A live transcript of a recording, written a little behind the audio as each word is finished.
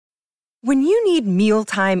When you need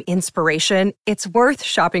mealtime inspiration, it's worth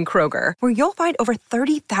shopping Kroger, where you'll find over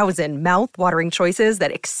 30,000 mouth-watering choices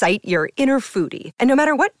that excite your inner foodie. And no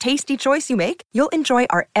matter what tasty choice you make, you'll enjoy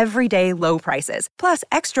our everyday low prices, plus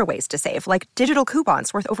extra ways to save, like digital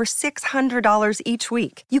coupons worth over $600 each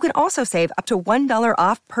week. You can also save up to $1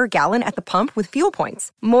 off per gallon at the pump with fuel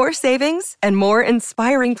points. More savings and more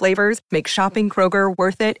inspiring flavors make shopping Kroger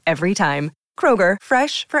worth it every time. Kroger,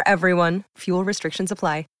 fresh for everyone. Fuel restrictions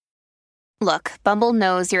apply. Look, Bumble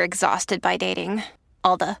knows you're exhausted by dating.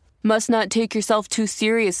 All the, must not take yourself too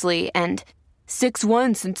seriously, and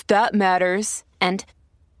 6'1" since that matters, and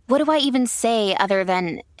what do I even say other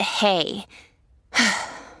than, hey?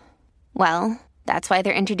 Well, that's why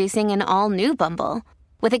they're introducing an all-new Bumble,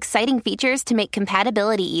 with exciting features to make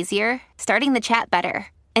compatibility easier, starting the chat better,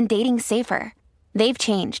 and dating safer. They've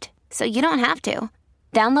changed, so you don't have to.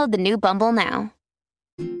 Download the new Bumble now.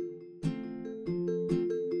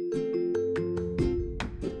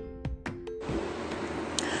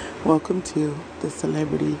 Welcome to the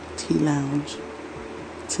Celebrity Tea Lounge.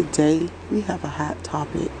 Today we have a hot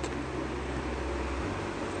topic.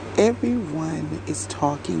 Everyone is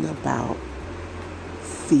talking about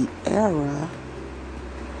Ciara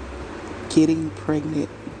getting pregnant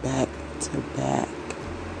back to back.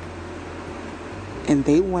 And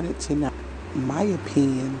they wanted to know my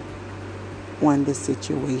opinion on the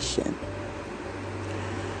situation.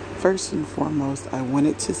 First and foremost, I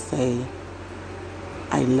wanted to say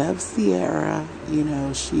I love Ciara. You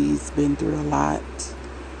know, she's been through a lot.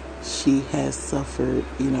 She has suffered,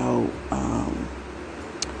 a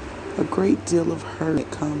great deal of hurt when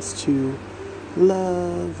it comes to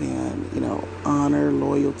love and, honor,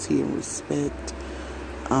 loyalty, and respect.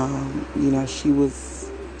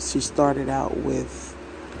 She started out with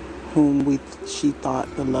whom she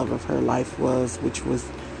thought the love of her life was, which was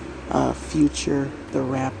Future, the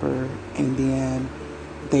rapper, and then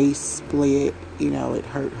they split. It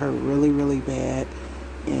hurt her really, really bad,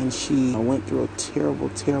 and she went through a terrible,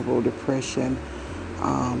 terrible depression.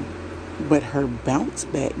 But her bounce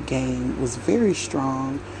back game was very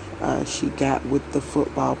strong. She got with the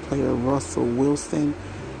football player Russell Wilson,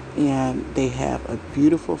 and they have a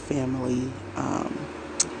beautiful family,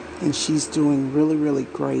 and she's doing really, really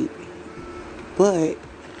great. But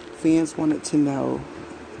fans wanted to know,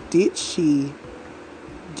 did she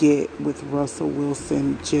get with Russell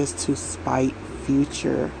Wilson just to spite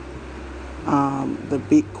Future? The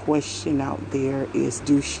big question out there is,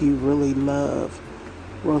 do she really love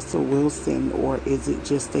Russell Wilson, or is it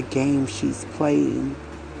just a game she's playing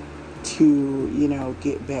to,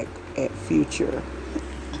 get back at Future?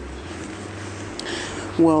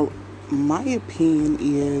 Well, my opinion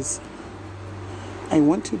is, I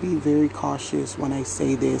want to be very cautious when I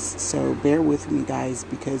say this, so bear with me, guys,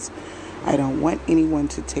 because I don't want anyone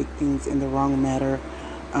to take things in the wrong manner.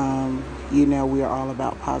 We are all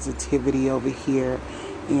about positivity over here.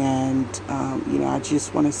 And, I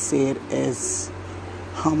just want to say it as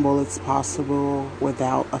humble as possible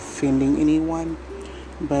without offending anyone.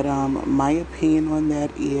 But my opinion on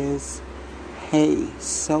that is, hey,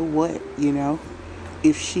 so what,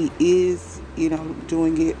 If she is,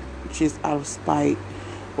 doing it just out of spite,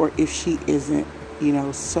 or if she isn't,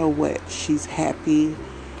 so what? She's happy.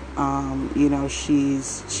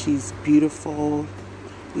 She's beautiful.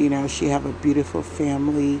 She have a beautiful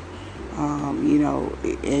family.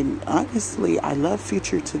 And honestly, I love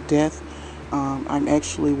Future to death. I'm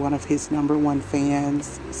actually one of his number one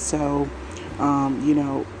fans. So,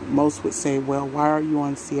 most would say, well, why are you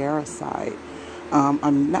on Ciara's side?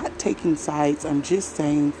 I'm not taking sides. I'm just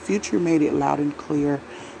saying Future made it loud and clear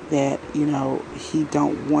that, he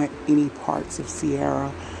don't want any parts of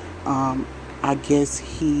Ciara. I guess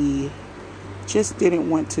he just didn't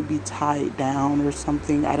want to be tied down or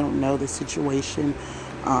something. I don't know the situation.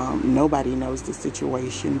 Nobody knows the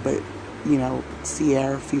situation, but,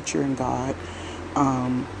 Ciara, Future, and God.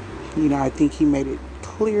 I think he made it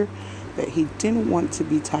clear that he didn't want to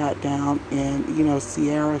be tied down. And,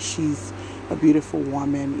 Ciara, she's a beautiful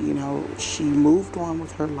woman. She moved on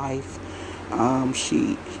with her life.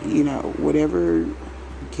 She, whatever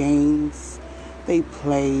games they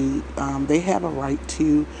play, they have a right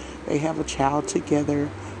to. They have a child together.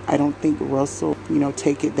 I don't think Russell,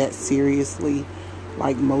 take it that seriously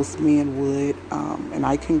like most men would. And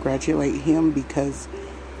I congratulate him because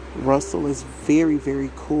Russell is very,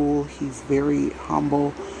 very cool. He's very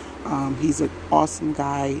humble. He's an awesome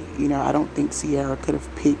guy. I don't think Ciara could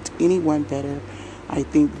have picked anyone better. I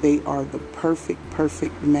think they are the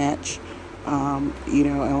perfect match. And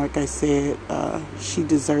like I said, she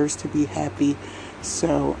deserves to be happy.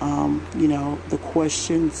 So, the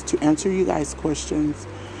questions, to answer you guys' questions,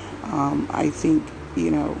 I think,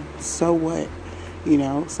 so what?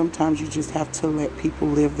 Sometimes you just have to let people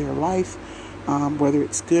live their life, whether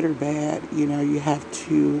it's good or bad. You have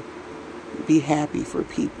to be happy for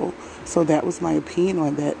people. So that was my opinion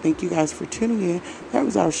on that. Thank you guys for tuning in. That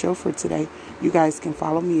was our show for today. You guys can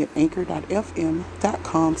follow me at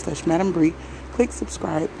anchor.fm.com/Madam Bree. Click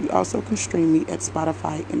subscribe. You also can stream me at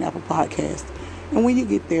Spotify and Apple Podcasts. And when you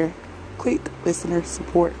get there, click listener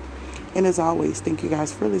support. And as always, thank you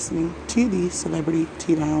guys for listening to the Celebrity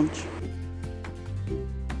Tea Lounge.